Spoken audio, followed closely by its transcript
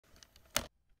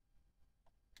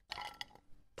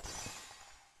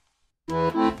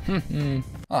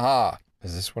Aha.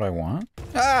 Is this what I want?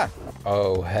 Ah!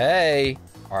 Oh, hey.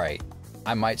 All right.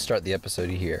 I might start the episode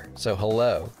here. So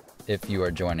hello, if you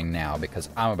are joining now, because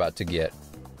I'm about to get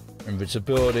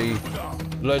invincibility.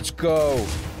 Let's go.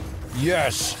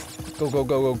 Yes. Go, go,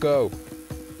 go, go, go.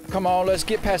 Come on, let's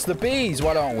get past the bees.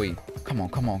 Why don't we? Come on,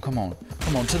 come on, come on.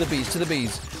 Come on, to the bees, to the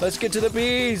bees. Let's get to the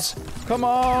bees. Come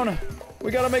on.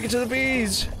 We gotta make it to the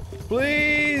bees.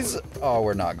 Please. Oh,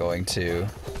 we're not going to.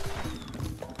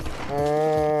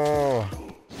 Oh.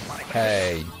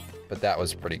 Hey, but that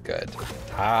was pretty good.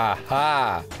 Ha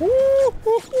ha. Woo,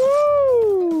 woo,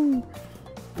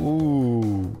 woo.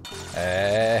 Ooh.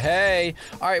 Hey.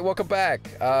 All right, welcome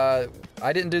back. I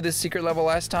didn't do this secret level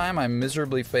last time. I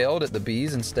miserably failed at the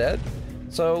bees instead.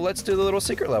 So let's do the little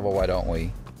secret level, why don't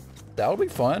we? That'll be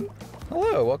fun.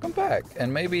 Hello, welcome back.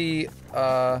 And maybe,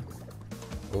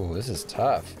 ooh, this is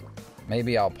tough.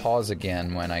 Maybe I'll pause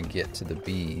again when I get to the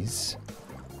bees.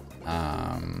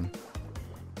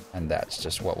 And that's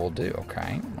just what we'll do,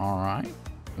 okay? All right.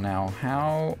 Now,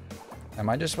 how am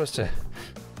I just supposed to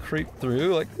creep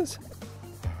through like this?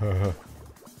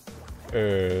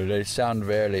 They sound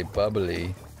very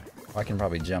bubbly. I can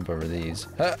probably jump over these.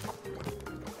 Huh.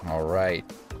 All right.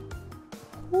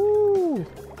 Woo!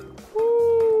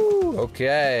 Woo!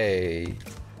 Okay.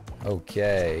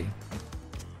 Okay.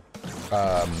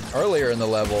 Earlier in the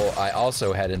level, I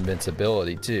also had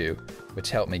invincibility too, which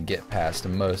helped me get past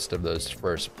most of those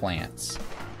first plants.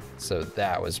 So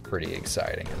that was pretty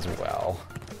exciting as well.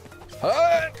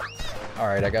 Ah! All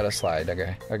right, I got to slide.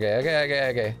 Okay.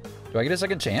 Do I get a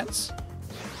second chance?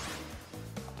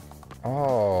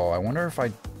 Oh, I wonder if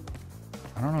I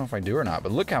don't know if I do or not,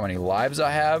 but look how many lives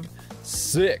I have.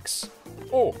 6.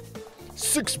 Oh,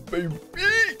 6, baby.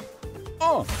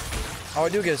 Oh, I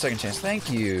do get a second chance.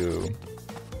 Thank you.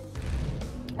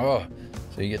 Oh,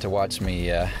 so you get to watch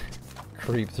me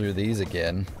creep through these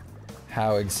again.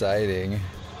 How exciting.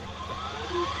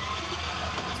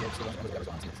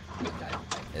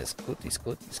 Scooty,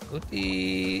 scooty,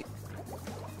 scooty.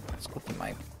 Scooty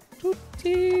my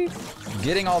tootie.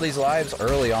 Getting all these lives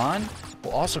early on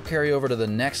will also carry over to the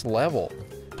next level.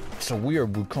 So we are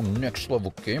become next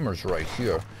level gamers right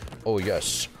here. Oh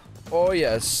yes. Oh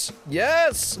yes.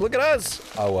 Yes! Look at us!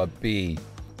 Oh, a bee.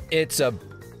 It's a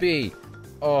bee.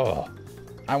 Oh.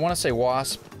 I want to say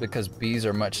wasp because bees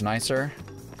are much nicer.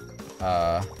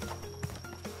 Oh.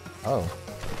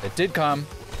 It did come.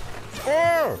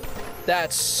 Oh!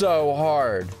 That's so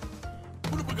hard.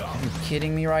 Are you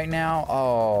kidding me right now?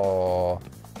 Oh.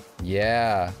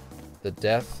 Yeah. The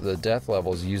death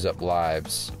levels use up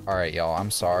lives. Alright, y'all,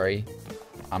 I'm sorry.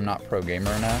 I'm not pro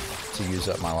gamer enough to use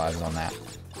up my lives on that.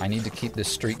 I need to keep this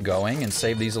streak going and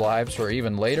save these lives for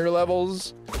even later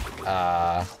levels.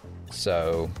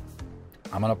 So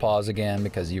I'm gonna pause again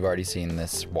because you've already seen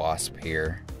this wasp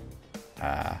here.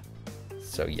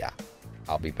 So yeah,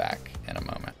 I'll be back in a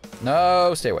moment.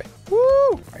 No, stay away.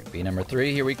 Woo! Alright, bee number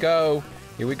 3, here we go.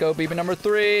 Here we go, bee number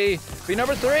 3. Bee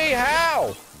number 3,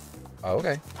 how? Oh,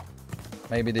 okay.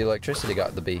 Maybe the electricity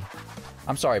got the bee.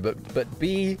 I'm sorry, but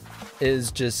bee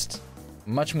is just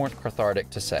much more cathartic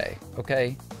to say,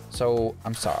 okay? So,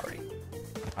 I'm sorry.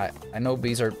 I know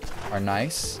bees are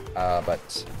nice,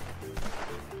 but...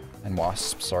 and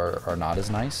wasps are not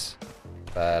as nice.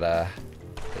 But,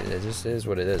 it just is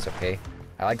what it is, okay?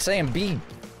 I like saying bee.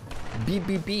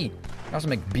 Bee. I also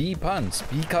make bee puns,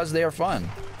 because they are fun.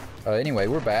 Anyway,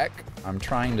 we're back. I'm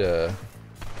trying to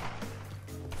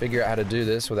figure out how to do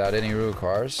this without any rule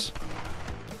cars.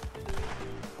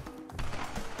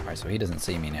 Alright, so he doesn't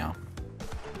see me now.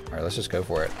 Alright, let's just go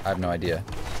for it. I have no idea.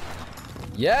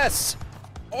 Yes!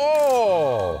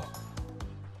 Oh!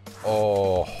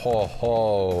 Oh, ho,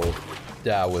 ho.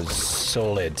 That was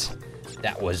solid.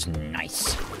 That was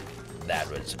nice. That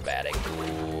was very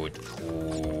good.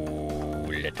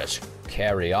 Ooh, let us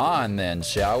carry on then,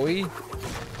 shall we?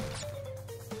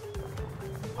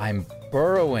 I'm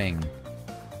burrowing.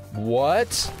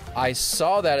 What? I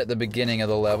saw that at the beginning of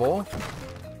the level.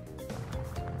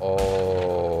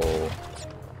 Oh.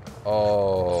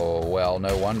 Oh, well,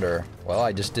 no wonder. Well,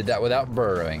 I just did that without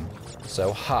burrowing.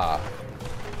 So, ha.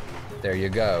 There you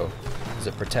go. Does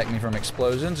it protect me from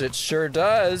explosions? It sure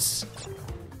does.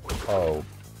 Oh,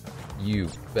 you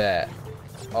bet.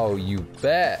 Oh, you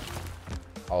bet.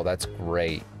 Oh, that's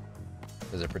great.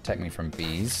 Does it protect me from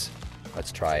bees?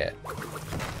 Let's try it.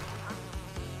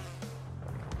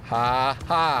 Ha,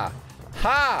 ha,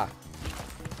 ha!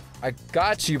 I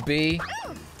got you, bee.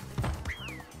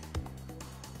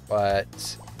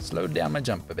 But slowed down my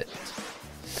jump a bit.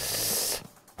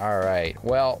 All right,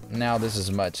 well, now this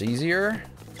is much easier.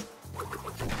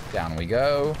 Down we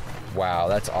go. Wow,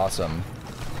 that's awesome.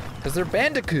 Because they're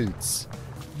Bandicoots.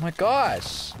 Oh my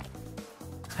gosh.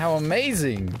 How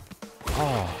amazing.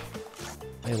 Oh,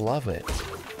 I love it.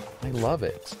 I love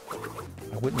it.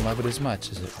 I wouldn't love it as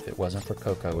much as if it wasn't for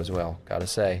Coco as well. Gotta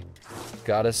say.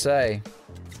 Gotta say.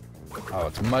 Oh,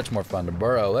 it's much more fun to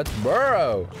burrow. Let's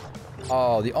burrow.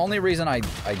 Oh, the only reason I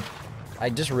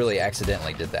just really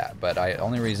accidentally did that, but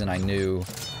only reason I knew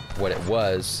what it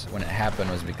was when it happened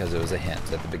was because it was a hint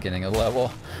at the beginning of the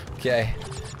level. Okay,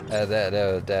 that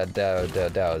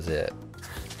was it.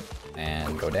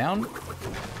 And go down.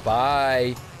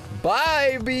 Bye,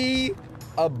 bye, bee.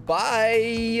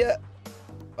 Bye.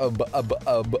 Bye.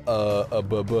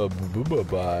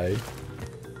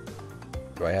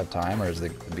 Do I have time, or is the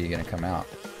bee gonna come out?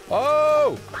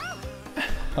 Oh!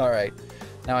 All right,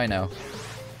 now I know.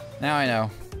 Now I know.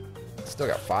 Still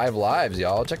got 5 lives,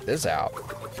 y'all. Check this out.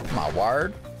 Oh my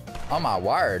word. Oh my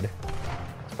word.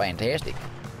 It's fantastic.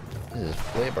 This is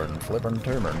flippin'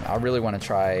 turbin'. I really want to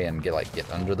try and get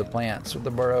under the plants with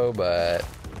the burrow, but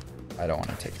I don't want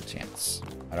to take the chance.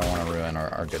 I don't want to ruin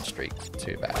our good streak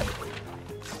too bad.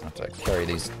 I have to carry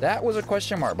these. That was a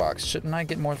question mark box. Shouldn't I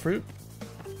get more fruit?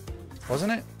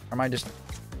 Wasn't it? Or am I just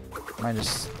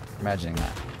imagining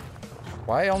that?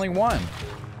 Why only 1?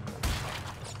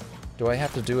 Do I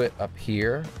have to do it up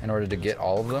here in order to get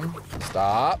all of them?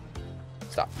 Stop.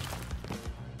 Stop.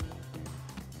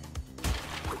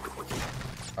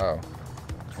 Oh,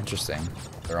 interesting.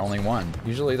 They're only 1.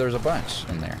 Usually there's a bunch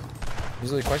in there.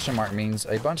 Usually question mark means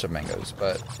a bunch of mangoes,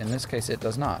 but in this case it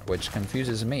does not, which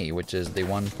confuses me, which is the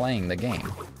one playing the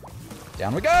game.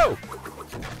 Down we go!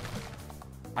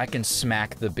 I can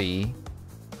smack the bee.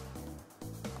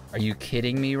 Are you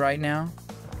kidding me right now?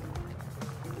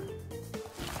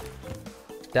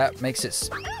 That makes it...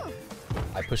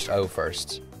 I pushed O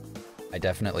first. I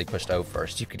definitely pushed O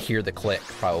first. You could hear the click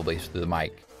probably through the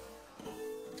mic.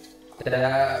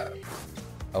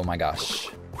 Oh my gosh.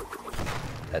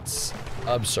 That's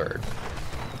absurd.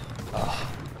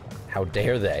 Oh, how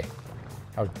dare they?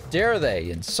 How dare they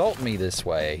insult me this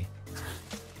way?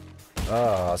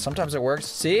 Oh, sometimes it works.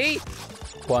 See?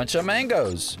 Bunch of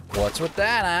mangoes. What's with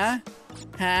that, huh?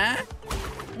 Huh?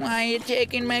 Why are you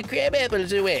taking my crab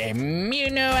apples away? You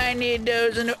know I need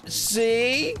those.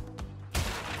 See?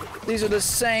 These are the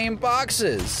same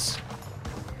boxes.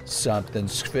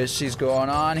 Something's fishy's going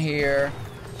on here.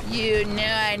 You know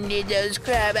I need those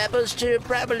crab apples to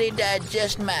properly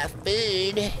digest my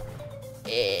food.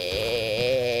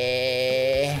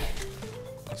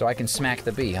 So I can smack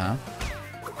the bee, huh?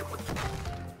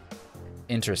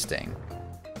 Interesting.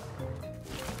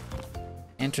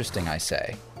 Interesting, I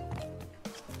say.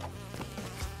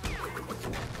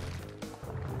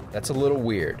 That's a little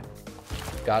weird.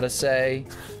 Gotta say,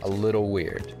 a little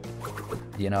weird. But,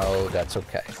 you know, that's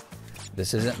okay.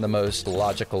 This isn't the most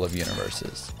logical of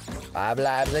universes. 5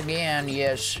 lives again,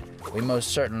 yes. We most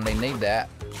certainly need that.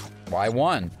 Why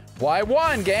 1? Why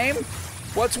 1, game?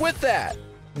 What's with that?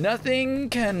 Nothing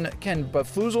can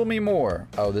befoozle me more.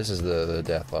 Oh, this is the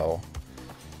death level.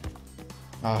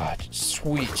 Ah, oh,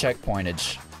 sweet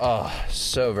checkpointage. Oh,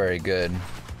 so very good.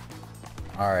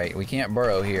 All right, we can't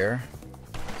burrow here.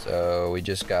 So we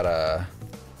just gotta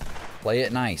play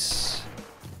it nice.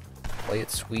 Play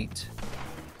it sweet.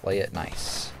 Play it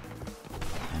nice.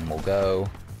 And we'll go.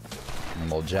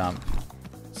 And we'll jump.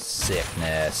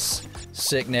 Sickness.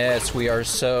 Sickness. We are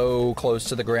so close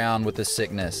to the ground with the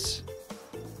sickness.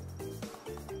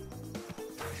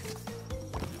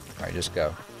 Alright, just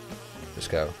go. Just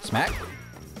go. Smack.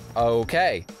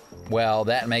 Okay. Well,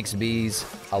 that makes bees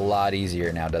a lot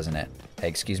easier now, doesn't it? Hey,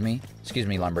 excuse me? Excuse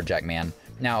me, lumberjack man.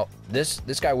 Now, this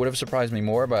guy would have surprised me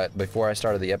more, but before I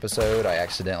started the episode, I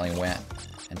accidentally went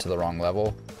into the wrong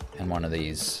level, and one of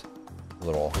these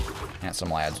little handsome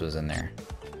lads was in there.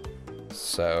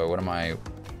 So, what am I... You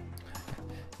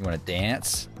want to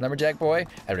dance, lumberjack boy?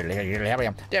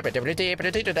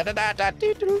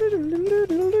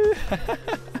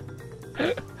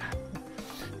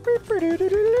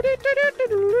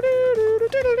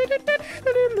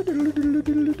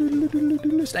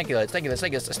 Stanky leg, stanky leg,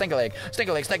 stanky leg, stanky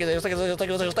leg, stanky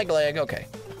leg, stanky leg. Okay.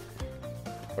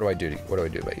 What do I do? What do I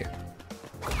do about you?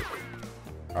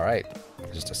 All right,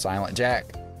 just a silent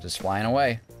jack, just flying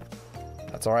away.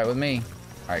 That's all right with me.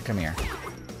 All right, come here.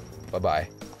 Bye bye.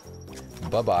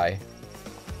 Bye bye.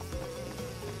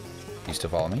 You still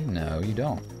follow me? No, you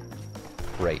don't.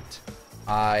 Great.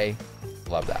 I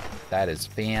love that. That is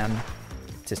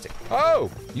fantastic. Oh,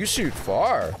 you shoot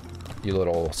far, you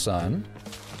little son.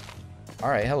 All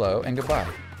right, hello and goodbye.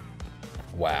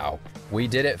 Wow, we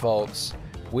did it, folks.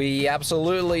 We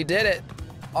absolutely did it.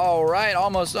 All right,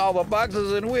 almost all the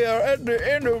boxes, and we are at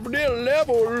the end of the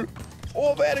level.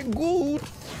 Oh, very good.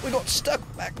 We got stuck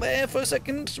back there for a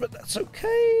second, but that's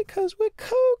okay, because we're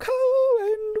Coco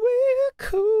and we're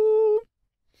cool.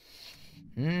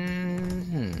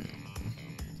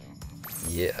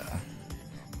 Yeah.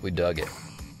 We dug it.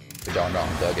 We darn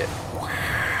dug it.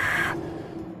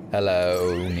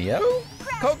 Hello, Neo?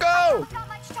 Coco! Not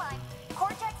much time.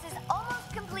 Cortex has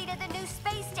almost completed the new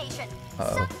space station.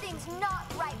 Something's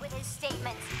not right with his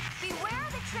statements. Beware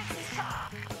the tricks he's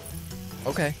trying.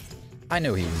 Okay. I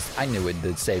knew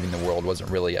that saving the world wasn't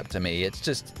really up to me. It's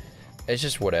just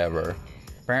whatever.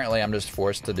 Apparently, I'm just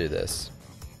forced to do this.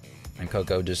 And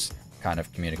Coco just kind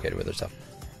of communicated with herself.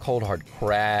 Cold hard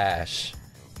crash.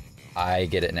 I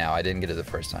get it now. I didn't get it the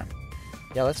first time.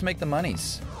 Yeah, let's make the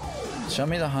monies. Show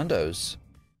me the hundos.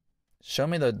 Show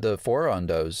me the four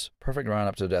hundos. Perfect run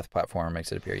up to the death platform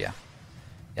makes it appear. Yeah.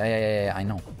 Yeah. I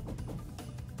know.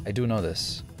 I do know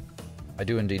this. I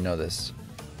do indeed know this.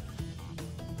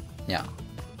 Yeah,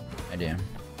 I do.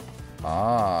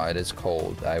 Ah, it is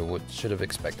cold. I should have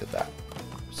expected that.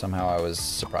 Somehow I was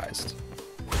surprised.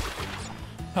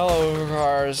 Hello,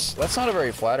 cars. That's not a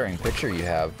very flattering picture you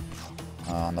have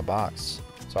on the box.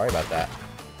 Sorry about that.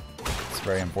 It's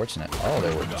very unfortunate. Oh,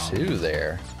 there were two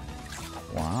there.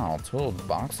 Wow, two little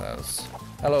boxes.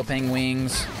 Hello,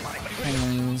 penguins.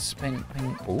 Penguins.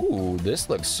 Ooh, this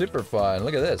looks super fun.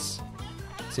 Look at this.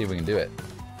 Let's see if we can do it.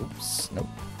 Oops, nope.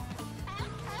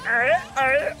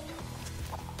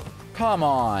 Come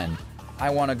on. I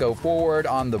want to go forward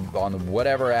on the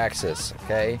whatever axis,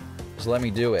 okay? Just let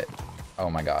me do it. Oh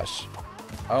my gosh.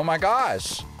 Oh my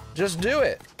gosh. Just do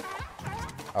it.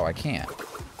 Oh, I can't.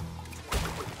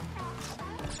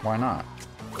 Why not?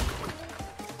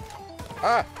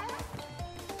 Ah!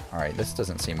 Alright, this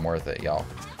doesn't seem worth it, y'all.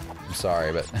 I'm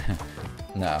sorry, but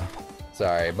no.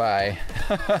 Sorry, bye.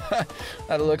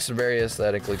 That looks very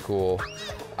aesthetically cool.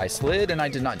 I slid and I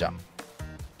did not jump.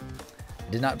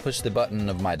 Did not push the button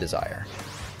of my desire.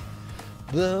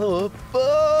 The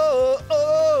button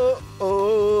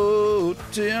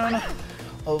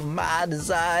of my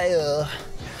desire.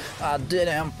 I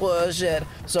didn't push it,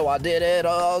 so I did it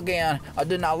again. I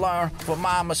did not learn from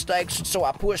my mistakes, so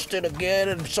I pushed it again,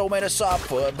 and so many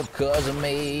suffered because of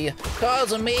me.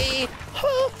 Because of me.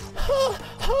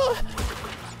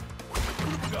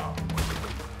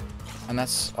 And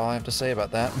that's all I have to say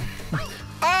about that.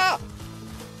 Ah!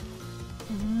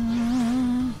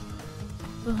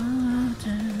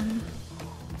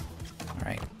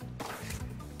 Alright.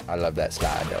 I love that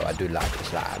slide though. I do like the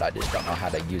slide. I just don't know how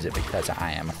to use it because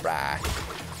I am a fry.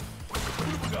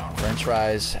 French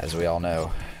fries, as we all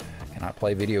know, cannot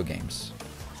play video games.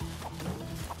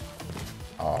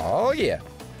 Oh yeah.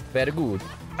 Very good.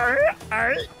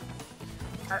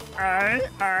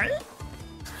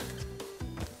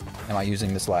 Am I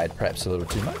using the slide perhaps a little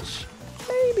too much?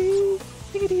 Maybe.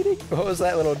 What was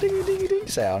that little ding ding ding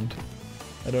sound?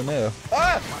 I don't know.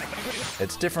 Ah!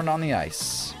 It's different on the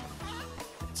ice.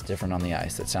 It's different on the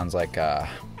ice. It sounds like a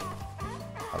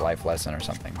life lesson or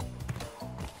something.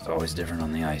 It's always different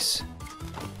on the ice.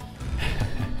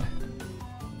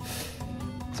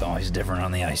 It's always different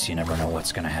on the ice. You never know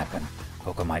what's gonna happen.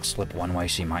 Coco might slip one way,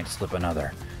 she might slip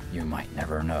another. You might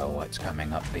never know what's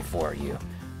coming up before you.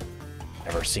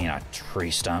 Ever seen a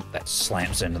tree stump that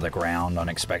slams into the ground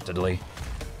unexpectedly?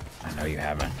 I know you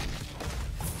haven't.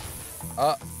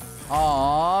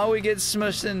 Aw, we get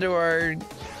smushed into our...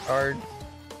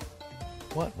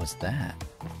 What was that?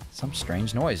 Some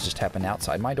strange noise just happened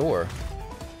outside my door.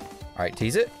 All right,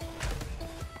 tease it.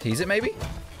 Tease it, maybe?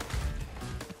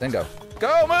 Then go.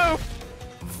 Go, move!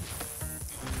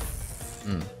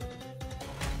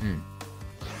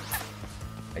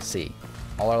 I see.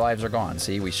 All our lives are gone.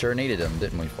 See, we sure needed them,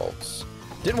 didn't we, folks?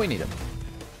 Didn't we need them?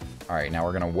 All right, now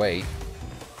we're gonna wait.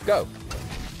 Go.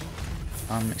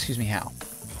 Excuse me, how?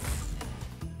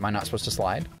 Am I not supposed to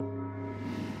slide?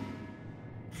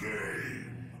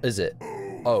 Is it?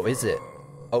 Oh, is it?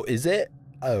 Oh, is it?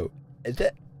 Oh, is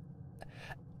it?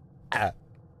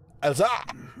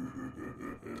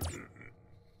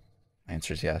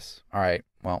 Answer is yes. All right,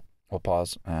 well, we'll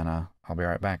pause and I'll be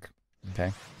right back.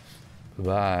 Okay.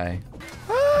 Bye.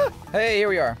 Ah! Hey, here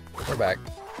we are. We're back.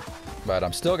 But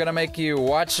I'm still gonna make you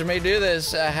watch me do this.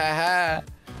 So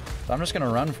I'm just gonna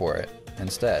run for it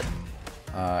instead.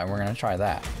 And we're gonna try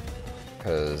that.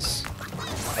 Cause,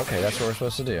 okay, that's what we're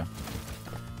supposed to do.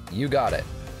 You got it.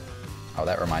 Oh,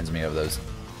 that reminds me of those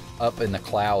up in the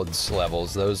clouds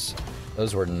levels. Those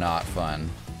were not fun.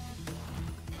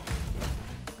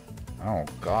 Oh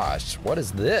gosh, what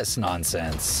is this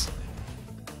nonsense?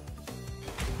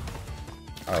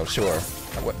 Oh, sure.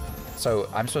 What? So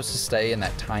I'm supposed to stay in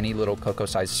that tiny little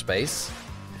Coco-sized space?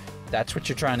 That's what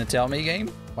you're trying to tell me, game?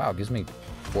 Wow, it gives me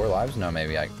 4 lives? No,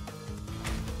 maybe I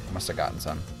must have gotten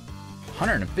some.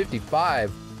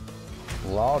 155?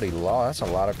 Lawdy law, that's a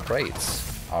lot of crates.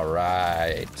 All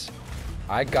right.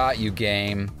 I got you,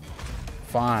 game.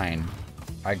 Fine.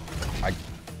 I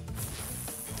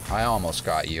almost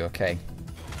got you, okay.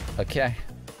 Okay.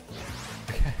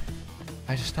 Okay.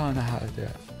 I just don't know how to do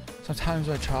it. Sometimes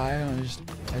I try and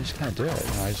I just can't do it,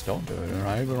 and I just don't do it.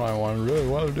 And even when I really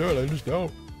want to do it, I just don't.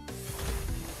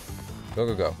 Go,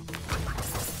 go, go.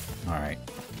 All right.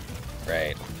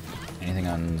 Great. Anything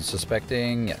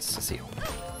unsuspecting? Yes, a seal.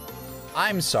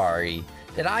 I'm sorry.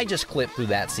 Did I just clip through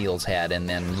that seal's head and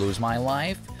then lose my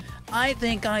life? I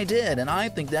think I did, and I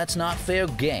think that's not fair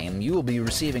game. You will be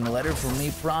receiving a letter from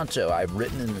me pronto. I've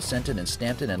written and sent it and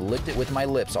stamped it and licked it with my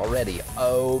lips already.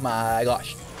 Oh my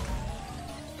gosh.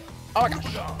 Oh my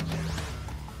gosh.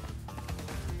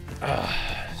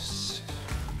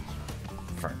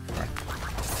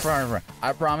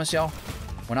 I promise y'all,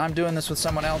 when I'm doing this with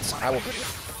someone else, I will...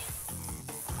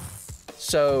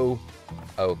 So,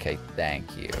 okay,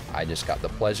 thank you. I just got the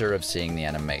pleasure of seeing the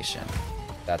animation.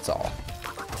 That's all.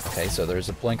 Okay, so there's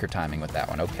a blinker timing with that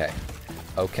one. Okay.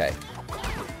 Okay.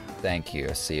 Thank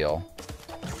you, seal.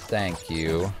 Thank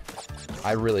you.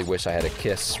 I really wish I had a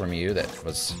kiss from you that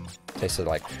was tasted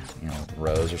like, you know,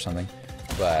 rose or something.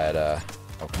 But,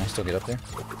 oh, can I still get up there?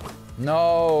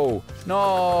 No!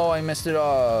 No! I messed it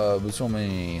up. So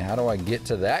many. How do I get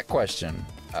to that question?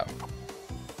 Oh.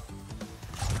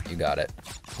 You got it.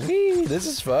 Whee! This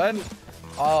is fun.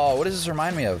 Oh, what does this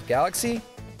remind me of? Galaxy?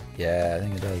 Yeah, I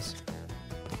think it does.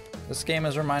 This game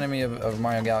has reminded me of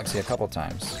Mario Galaxy a couple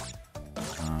times.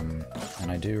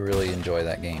 And I do really enjoy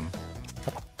that game.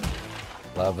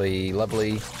 Lovely,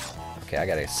 lovely. Okay, I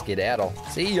gotta skedaddle.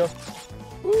 See ya.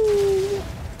 Woo!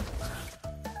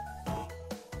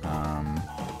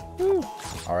 Woo.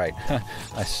 All right.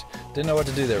 I didn't know what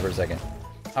to do there for a second.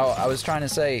 Oh, I was trying to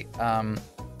say, I'm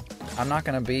not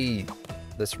gonna be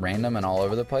this random and all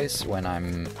over the place when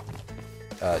I'm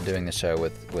doing the show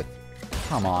with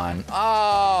come on.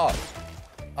 Oh!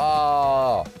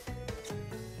 Oh!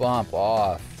 Bump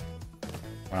off.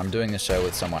 When I'm doing the show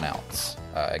with someone else,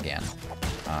 again.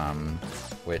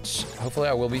 Which, hopefully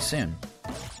I will be soon.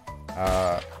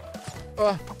 Okay.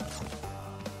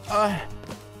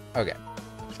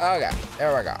 Okay.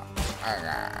 There we go.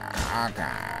 Okay.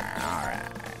 Alright.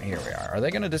 Here we are. Are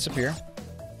they gonna disappear?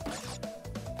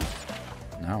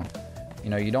 No. You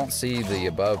know, you don't see the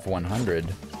above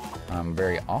 100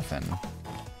 very often.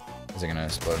 Is it gonna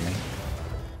explode me?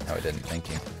 No, it didn't. Thank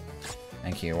you.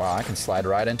 Thank you. Wow, I can slide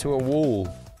right into a wall.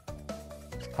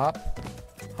 Hop.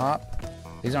 Hop.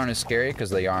 These aren't as scary because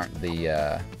they aren't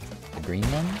the green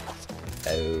ones.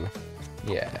 Oh,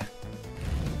 yeah.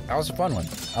 That was a fun one.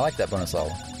 I like that bonus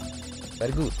level.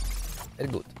 Very good. Very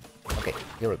good. Okay,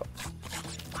 here we go.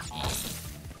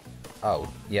 Oh,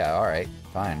 yeah, alright.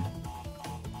 Fine.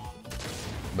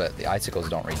 But the icicles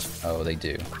don't reach. Oh, they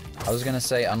do. I was gonna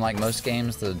say, unlike most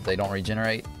games, they don't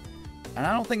regenerate. And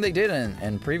I don't think they did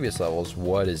in previous levels.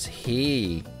 What is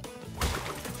he?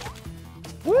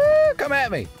 Woo! Come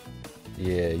at me!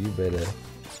 Yeah, you better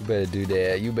do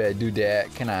that. You better do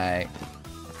that. Can I?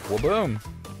 Well, boom!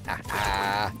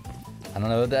 I don't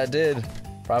know what that did.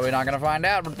 Probably not gonna find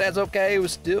out, but that's okay. It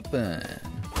was still fun.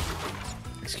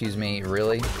 Excuse me,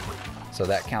 really? So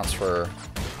that counts for...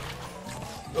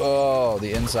 Oh,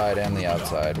 the inside and the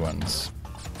outside ones.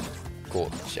 Cool.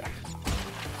 Yeah.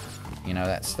 You know,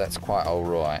 that's quite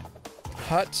alright.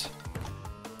 Hut.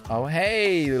 Oh,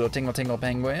 hey, little tingle tingle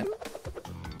penguin.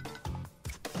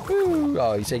 Woo.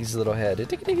 Oh, he shakes his little head.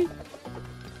 Ticky.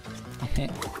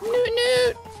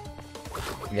 Noot.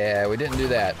 Yeah, we didn't do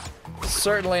that.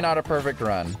 Certainly not a perfect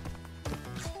run.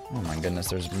 Oh my goodness,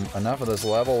 there's enough of this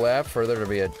level left for there to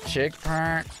be a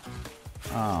checkpoint.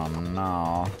 Oh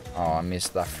no. Oh, I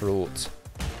missed the fruit.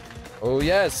 Oh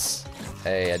yes!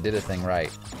 Hey, I did a thing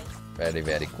right. Very,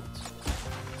 very good.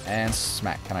 And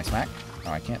smack. Can I smack?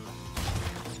 No, I can't.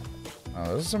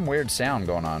 Oh, there's some weird sound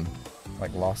going on.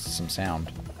 Like lost some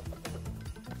sound.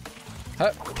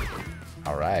 Huh.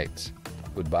 Alright.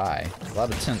 Goodbye. A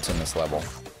lot of tints in this level.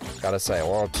 Gotta say, a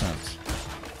lot of tints.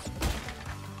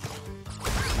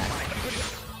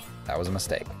 That was a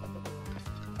mistake.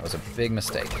 That was a big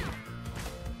mistake.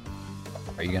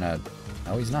 Are you gonna...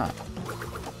 No, he's not.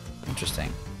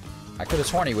 Interesting. I could have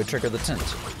sworn he would trigger the tint.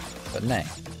 But nay,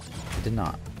 he did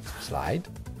not. Slide?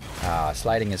 Ah,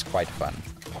 sliding is quite fun.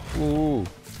 Ooh.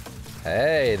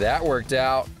 Hey, that worked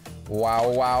out.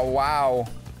 Wow, wow, wow.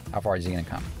 How far is he gonna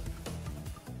come?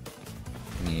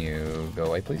 Can you go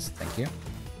away, please? Thank you.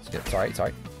 Good. Sorry,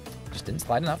 sorry. Just didn't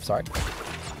slide enough, sorry.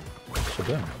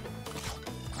 Shaboom.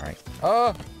 Alright.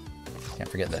 Oh! Can't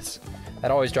forget this.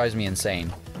 That always drives me insane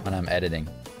when I'm editing.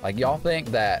 Like, y'all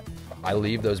think that I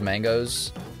leave those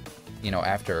mangoes, you know,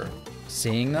 after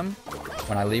seeing them?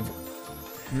 When I leave...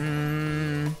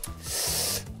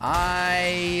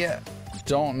 I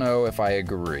don't know if I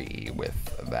agree with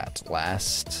that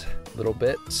last little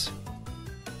bit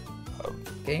of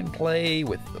gameplay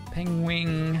with the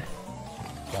penguin.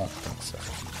 Don't think so.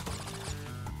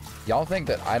 Y'all think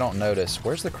that I don't notice.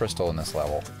 Where's the crystal in this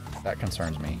level? That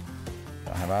concerns me.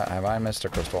 Have I missed a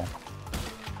crystal?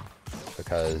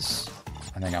 Because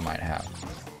I think I might have.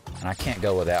 And I can't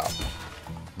go without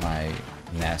my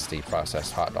nasty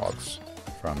processed hot dogs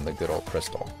from the good old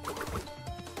crystal.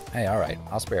 Hey, alright.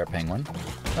 I'll spare a penguin.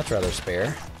 Much rather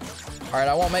spare. Alright,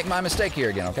 I won't make my mistake here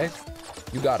again, okay?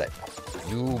 You got it.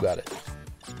 You got it.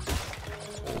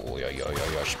 Oh, yo, yo, yo,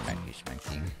 yo, schmanky,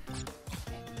 schmanky.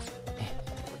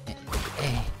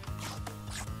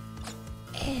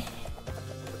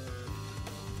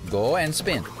 Go and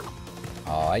spin.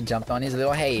 Oh, I jumped on his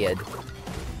little head.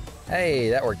 Hey,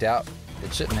 that worked out.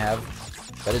 It shouldn't have,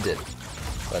 but it did.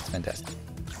 So that's fantastic.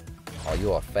 Oh,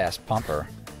 you a fast pumper.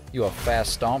 You a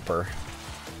fast stomper.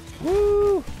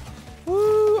 Woo!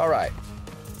 Woo! All right.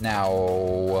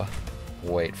 Now,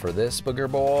 wait for this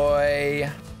booger boy.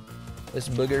 This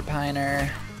booger piner.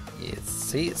 Yes.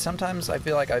 See, sometimes I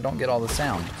feel like I don't get all the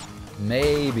sound.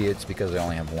 Maybe it's because I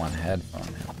only have one headphone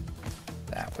in.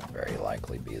 That would very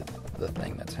likely be the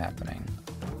thing that's happening.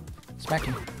 Smack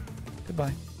him.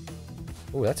 Goodbye.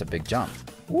 Ooh, that's a big jump.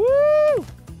 Woo!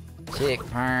 Chick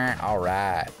part. All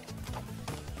right.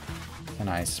 Can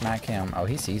I smack him? Oh,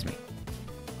 he sees me.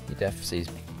 He def sees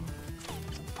me.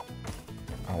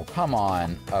 Oh, come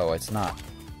on. Oh, it's not.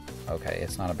 Okay,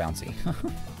 it's not a bouncy.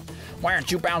 Why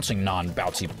aren't you bouncing,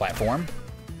 non-bouncy platform?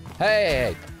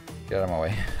 Hey! Get out of my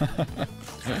way.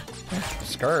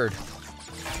 Scared.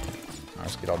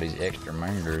 Let's get all these extra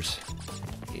mungers.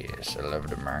 Yes, I love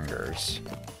the mungers.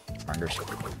 Mungers.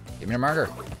 Give me a munger.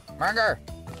 Munger!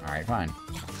 Alright, fine.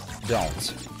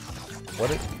 Don't.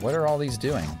 What are all these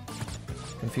doing?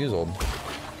 Confused. Oh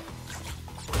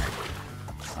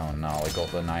no, we got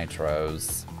the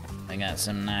nitros. I got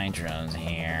some nitros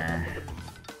here.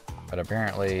 But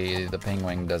apparently the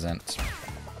penguin doesn't...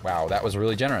 Wow, that was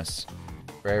really generous.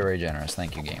 Very, very generous.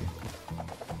 Thank you, game.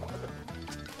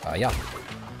 Yeah.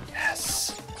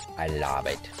 Yes. I love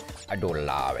it. I do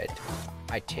love it.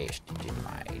 I taste it in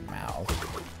my mouth.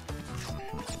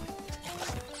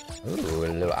 Ooh, a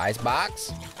little ice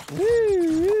box.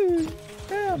 Woo!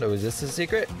 Oh, is this a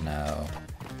secret? No.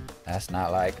 That's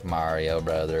not like Mario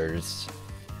Brothers.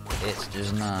 It's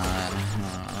just not.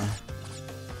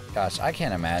 Gosh, I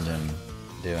can't imagine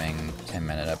doing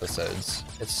 10-minute episodes.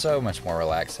 It's so much more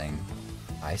relaxing.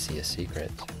 I see a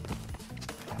secret.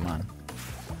 Come on.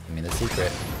 Give me the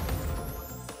secret.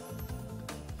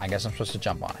 I guess I'm supposed to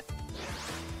jump on it.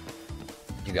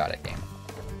 You got it, game.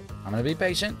 I'm gonna be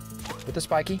patient with the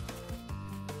spiky.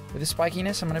 With the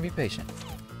spikiness, I'm gonna be patient.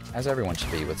 As everyone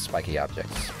should be with spiky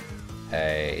objects.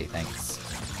 Hey, thanks.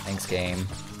 Thanks, game.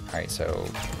 Alright, so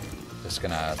just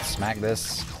gonna smack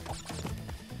this.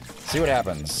 See what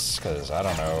happens, because I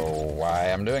don't know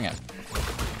why I'm doing it.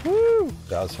 Woo!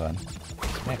 That was fun.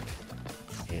 Smack.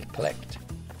 It clicked.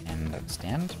 And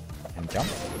stand. And jump.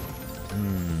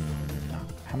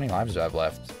 How many lives do I have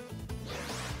left?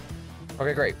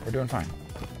 Okay, great. We're doing fine.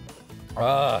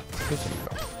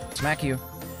 Smack you.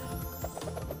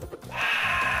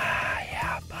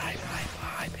 Yeah, bye,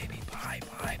 baby. Bye.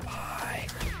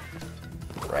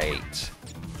 Great.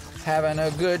 Having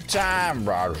a good time.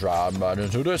 But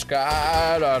into the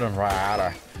sky.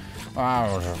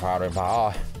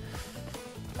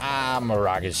 I'm a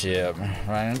rocket ship.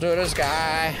 Running into the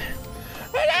sky.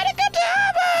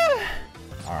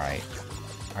 Alright.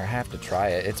 I have to try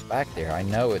it. It's back there. I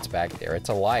know it's back there. It's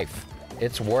a life.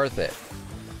 It's worth it.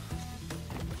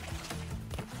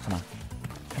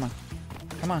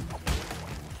 Come on.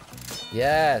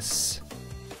 Yes.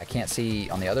 I can't see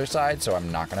on the other side, so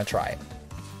I'm not gonna try it.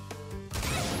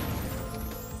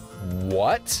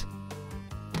 What?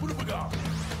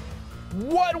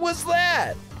 What was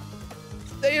that?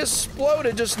 They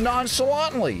exploded just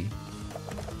nonchalantly.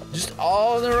 Just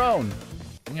all on their own.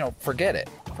 You know, forget it.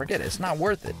 Forget it. It's not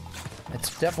worth it.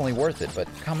 It's definitely worth it, but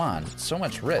come on. So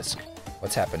much risk.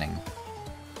 What's happening?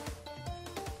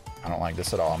 I don't like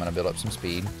this at all. I'm gonna build up some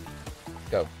speed.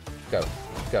 Go.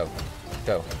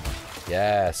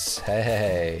 Yes.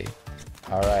 Hey.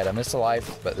 Alright, I missed a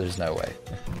life, but there's no way.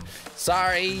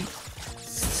 Sorry.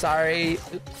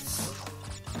 Oops.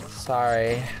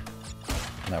 Sorry.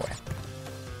 No way.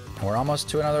 We're almost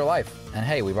to another life. And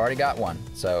hey, we've already got one.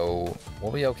 So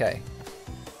we'll be okay.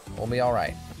 We'll be all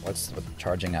right. What's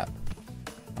charging up?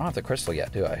 I don't have the crystal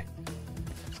yet, do I?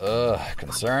 Ugh,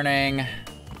 concerning.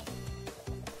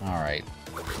 All right,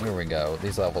 here we go.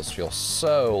 These levels feel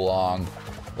so long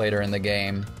later in the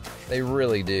game. They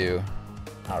really do.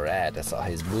 All right, I saw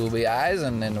his booby eyes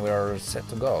and then we're set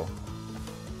to go.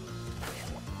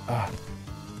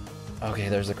 Okay,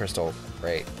 there's the crystal.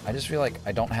 Great. I just feel like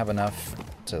I don't have enough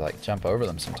to like jump over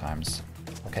them sometimes.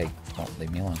 Okay, don't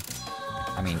leave me alone.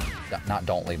 I mean, not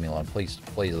don't leave me alone. Please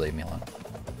leave me alone.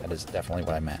 That is definitely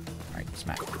what I meant. All right,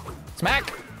 smack.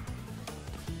 Smack!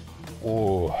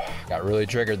 Ooh, got really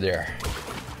triggered there.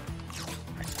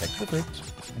 All right, take the fruit.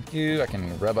 Thank you. I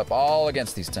can rub up all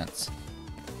against these tents.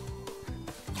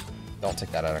 Don't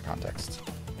take that out of context.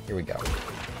 Here we go.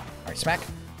 All right, smack.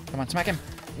 Come on, smack him.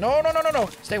 No, no, no, no, no.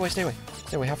 Stay away, stay away.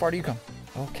 Stay away. How far do you come?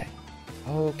 Okay.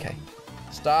 Okay.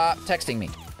 Stop texting me.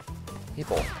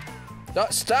 People.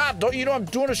 Stop. Don't you know I'm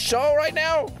doing a show right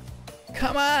now?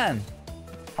 Come on.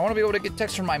 I want to be able to get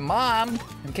texts from my mom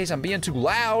in case I'm being too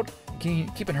loud,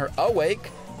 keeping her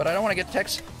awake, but I don't want to get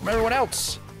texts from everyone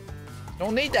else.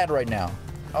 Don't need that right now.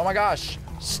 Oh my gosh.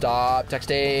 Stop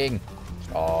texting.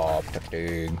 Stop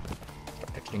texting.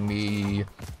 Stop texting me.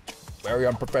 Very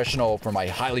unprofessional for my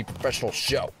highly professional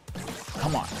show.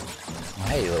 Come on.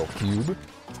 Hey, little cube.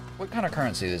 What kind of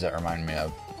currency does that remind me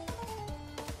of?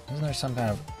 Isn't there some kind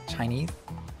of Chinese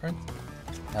currency?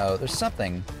 No, there's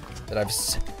something that I've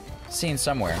seen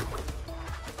somewhere.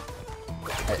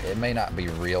 It may not be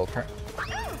real currency.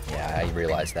 Yeah, I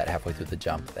realized that halfway through the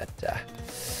jump that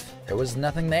there was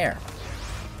nothing there.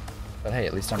 But hey,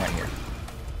 at least I'm right here.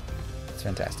 It's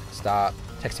fantastic. Stop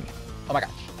texting me. Oh my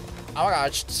gosh. Oh my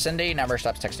gosh, Cindy never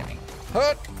stops texting me.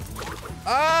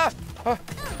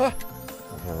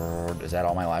 Is that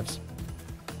all my lives?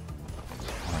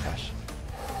 Oh my gosh.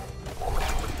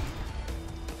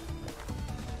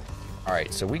 All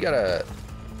right, so we gotta...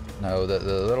 No, the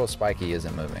little spiky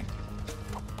isn't moving.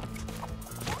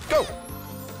 Go!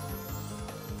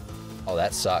 Oh,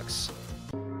 that sucks.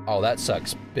 Oh, that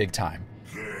sucks big time.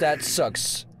 That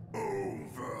sucks.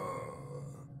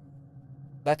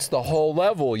 That's the whole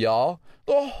level, y'all.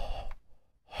 The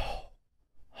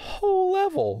whole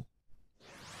level.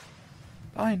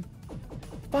 Fine.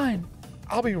 Fine.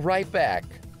 I'll be right back.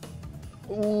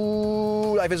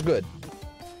 Ooh, life is good.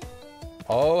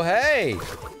 Oh, hey.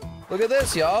 Look at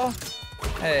this, y'all.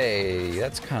 Hey,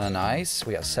 that's kind of nice.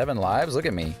 We got 7 lives. Look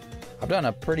at me. I've done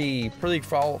a pretty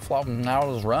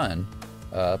flawless run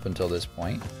up until this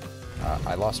point.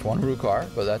 I lost 1 Rukar,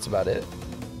 but that's about it.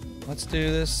 Let's do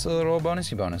this little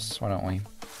bonusy bonus, why don't we?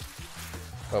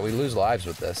 But we lose lives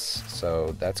with this,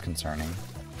 so that's concerning.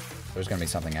 There's gonna be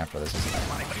something after this, isn't there?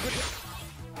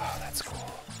 Oh, that's cool.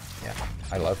 Yeah,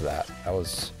 I love that. That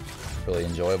was really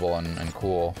enjoyable and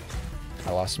cool.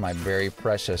 I lost my very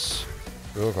precious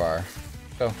Rukar.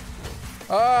 Go.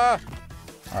 Ah!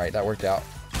 All right, that worked out.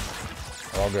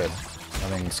 We're all good.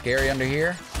 Nothing scary under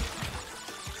here.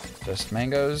 Just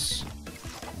mangoes.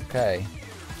 Okay.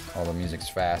 Oh, the music's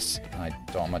fast, and I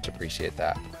don't much appreciate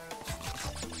that.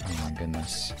 Oh my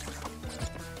goodness.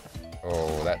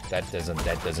 Oh, that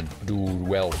doesn't do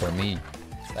well for me.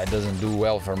 That doesn't do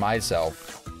well for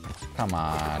myself. Come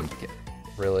on,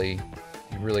 really?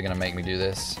 You really gonna make me do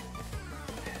this?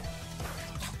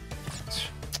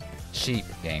 Cheap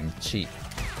game, cheap.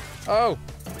 Oh,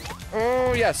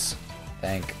 oh yes.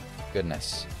 Thank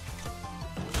goodness.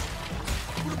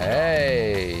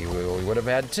 Hey, we would have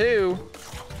had 2.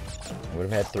 I would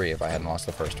have had 3 if I hadn't lost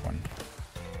the first one.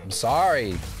 I'm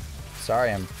sorry.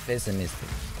 Sorry, I'm pessimistic.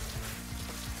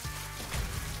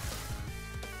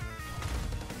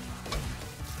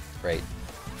 Great.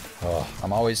 Oh,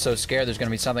 I'm always so scared there's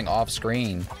gonna be something off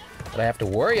screen that I have to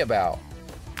worry about.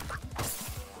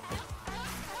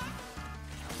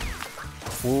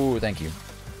 Ooh, thank you.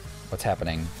 What's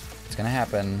happening? It's gonna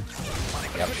happen.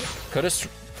 Yep. Could've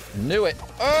knew it.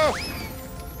 Oh!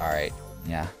 All right.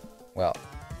 Yeah. Well.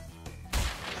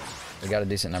 We got a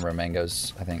decent number of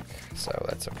mangoes, I think, so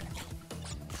that's okay.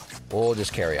 We'll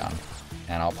just carry on,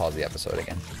 and I'll pause the episode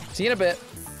again. See you in a bit.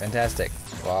 Fantastic.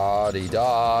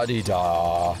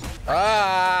 La-di-da-di-da.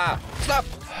 Ah! Stop!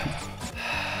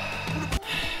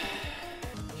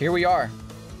 Here we are.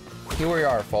 Here we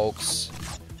are, folks.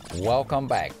 Welcome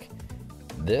back.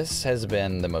 This has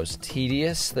been the most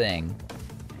tedious thing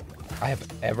I have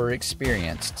ever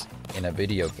experienced in a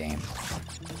video game.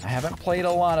 I haven't played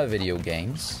a lot of video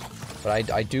games,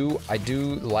 but I do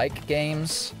like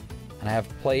games, and I have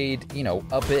played, you know,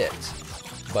 a bit.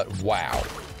 But wow,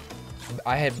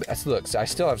 look, I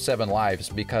still have 7 lives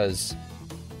because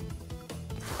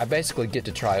I basically get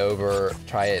to try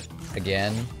it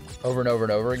again, over and over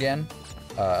and over again,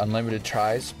 unlimited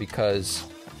tries, because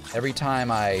every time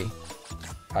I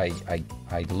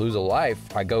lose a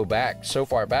life, I go back so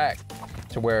far back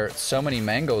to where so many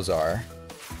mangoes are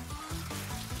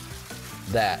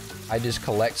that I just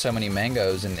collect so many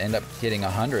mangoes and end up getting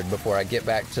 100 before I get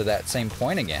back to that same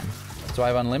point again. So I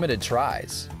have unlimited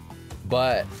tries,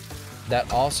 but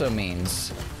that also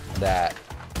means that,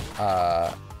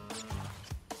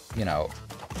 you know,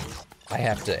 I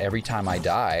have to, every time I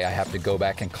die, I have to go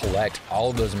back and collect all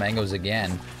of those mangoes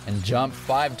again and jump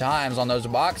 5 times on those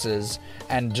boxes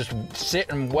and just sit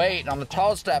and wait on the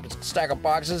tall stack of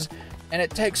boxes, and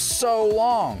it takes so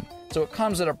long. So it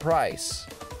comes at a price.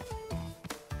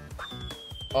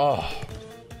 Oh,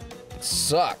 it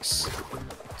sucks.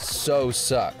 So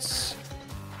sucks.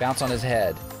 Bounce on his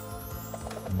head.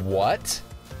 What?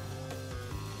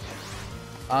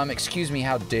 Excuse me,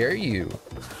 how dare you?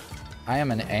 I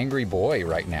am an angry boy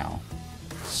right now.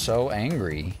 So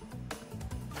angry.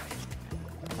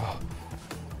 Oh.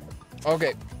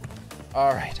 Okay.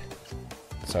 All right.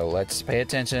 So let's pay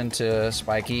attention to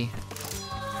Spiky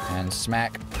and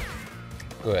smack.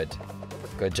 Good.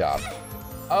 Good job.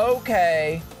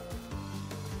 Okay.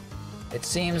 It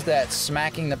seems that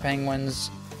smacking the penguins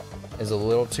is a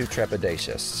little too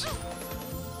trepidatious.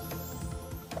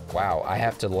 Wow, I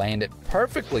have to land it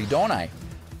perfectly, don't I?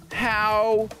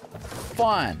 How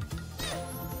fun.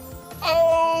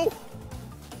 Oh!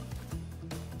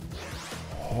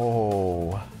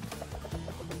 Oh.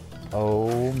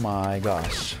 Oh my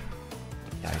gosh.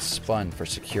 I spun for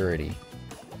security.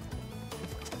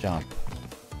 Jump.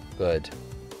 Good.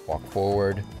 Walk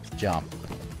forward. Jump.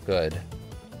 Good.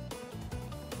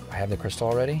 I have the crystal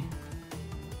already?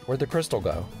 Where'd the crystal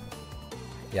go?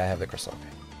 Yeah, I have the crystal. Okay.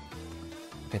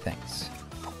 Okay, thanks.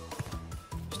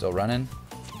 Still running?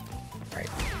 Alright,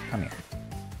 come here.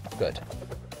 Good.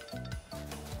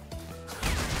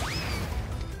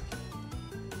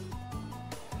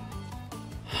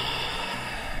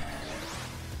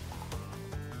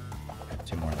 Got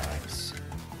 2 more lives.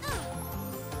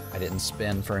 I didn't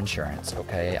spin for insurance,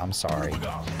 okay? I'm sorry.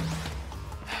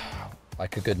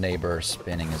 Like a good neighbor,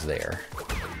 spinning is there.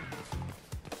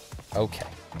 Okay.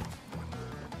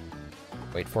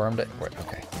 Wait for him to... Wait,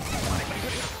 okay.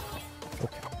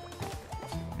 Okay.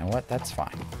 You know what? That's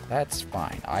fine. That's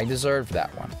fine. I deserved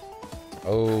that one.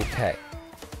 Okay.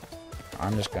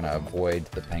 I'm just gonna avoid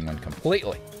the penguin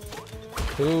completely.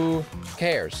 Who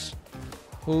cares?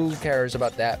 Who cares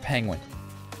about that penguin?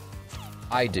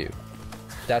 I do.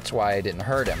 That's why I didn't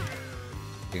hurt him.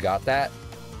 You got that?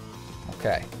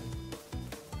 Okay.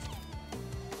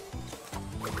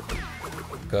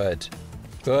 Good.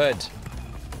 Good.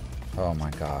 Oh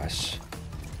my gosh.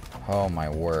 Oh my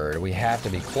word. We have to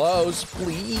be close,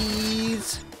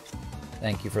 please.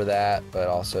 Thank you for that, but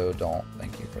also don't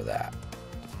thank you for that.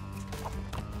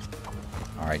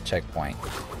 Alright, checkpoint.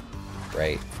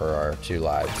 Great for our 2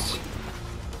 lives.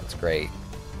 That's great.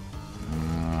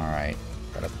 Alright.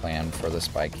 Got a plan for the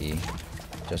Spiky.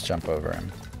 Just jump over him.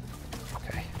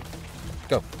 Okay.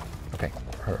 Go. Okay.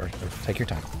 Take your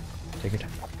time. Take your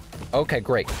time. Okay,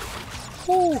 great.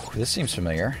 Whew, this seems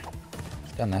familiar.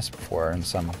 Done this before in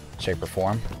some shape or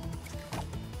form.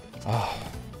 Oh,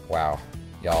 wow.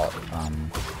 Y'all,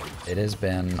 it has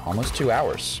been almost 2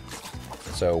 hours.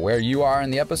 So where you are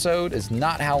in the episode is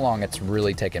not how long it's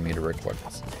really taken me to record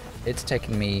this. It's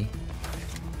taken me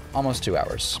almost 2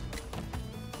 hours.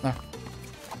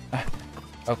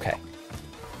 Okay.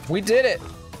 We did it!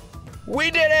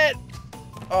 We did it!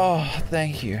 Oh,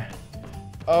 thank you.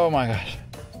 Oh my gosh.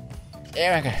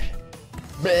 Oh my gosh.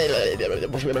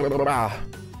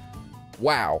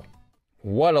 Wow.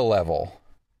 What a level.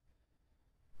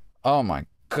 Oh my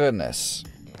goodness.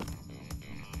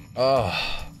 Oh.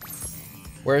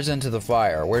 Where's Into the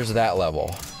Fire? Where's that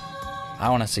level? I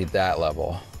want to see that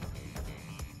level.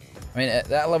 I mean,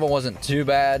 that level wasn't too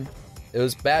bad. It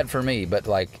was bad for me, but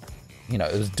like, you know,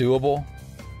 it was doable.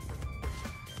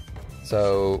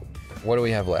 So, what do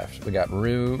we have left? We got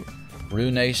Rue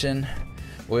Nation.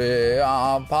 We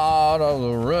are part of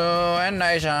the Ruin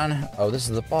Nation. Oh, this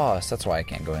is the boss. That's why I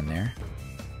can't go in there.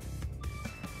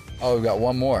 Oh, we've got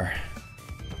one more.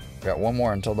 We got one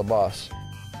more until the boss.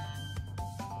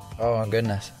 Oh my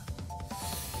goodness.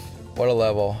 What a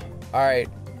level. Alright.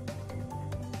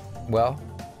 Well,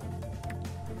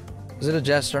 is it a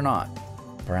jest or not?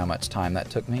 For how much time that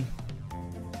took me?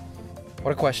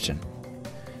 What a question.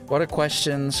 What a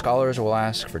question scholars will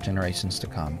ask for generations to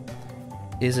come.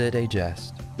 Is it a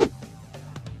jest?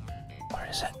 Or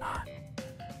is it not?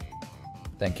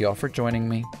 Thank you all for joining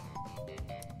me.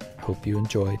 I hope you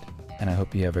enjoyed, and I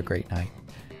hope you have a great night.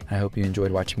 I hope you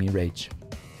enjoyed watching me rage.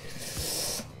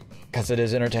 Because it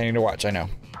is entertaining to watch, I know.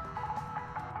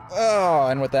 Oh,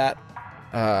 and with that,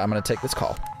 I'm going to take this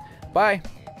call. Bye.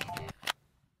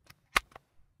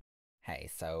 Hey,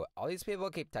 so all these people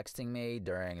keep texting me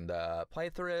during the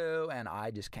playthrough, and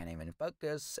I just can't even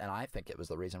focus, and I think it was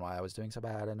the reason why I was doing so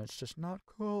bad, and it's just not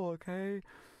cool, okay?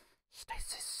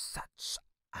 Stacy's such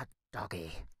a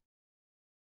doggy.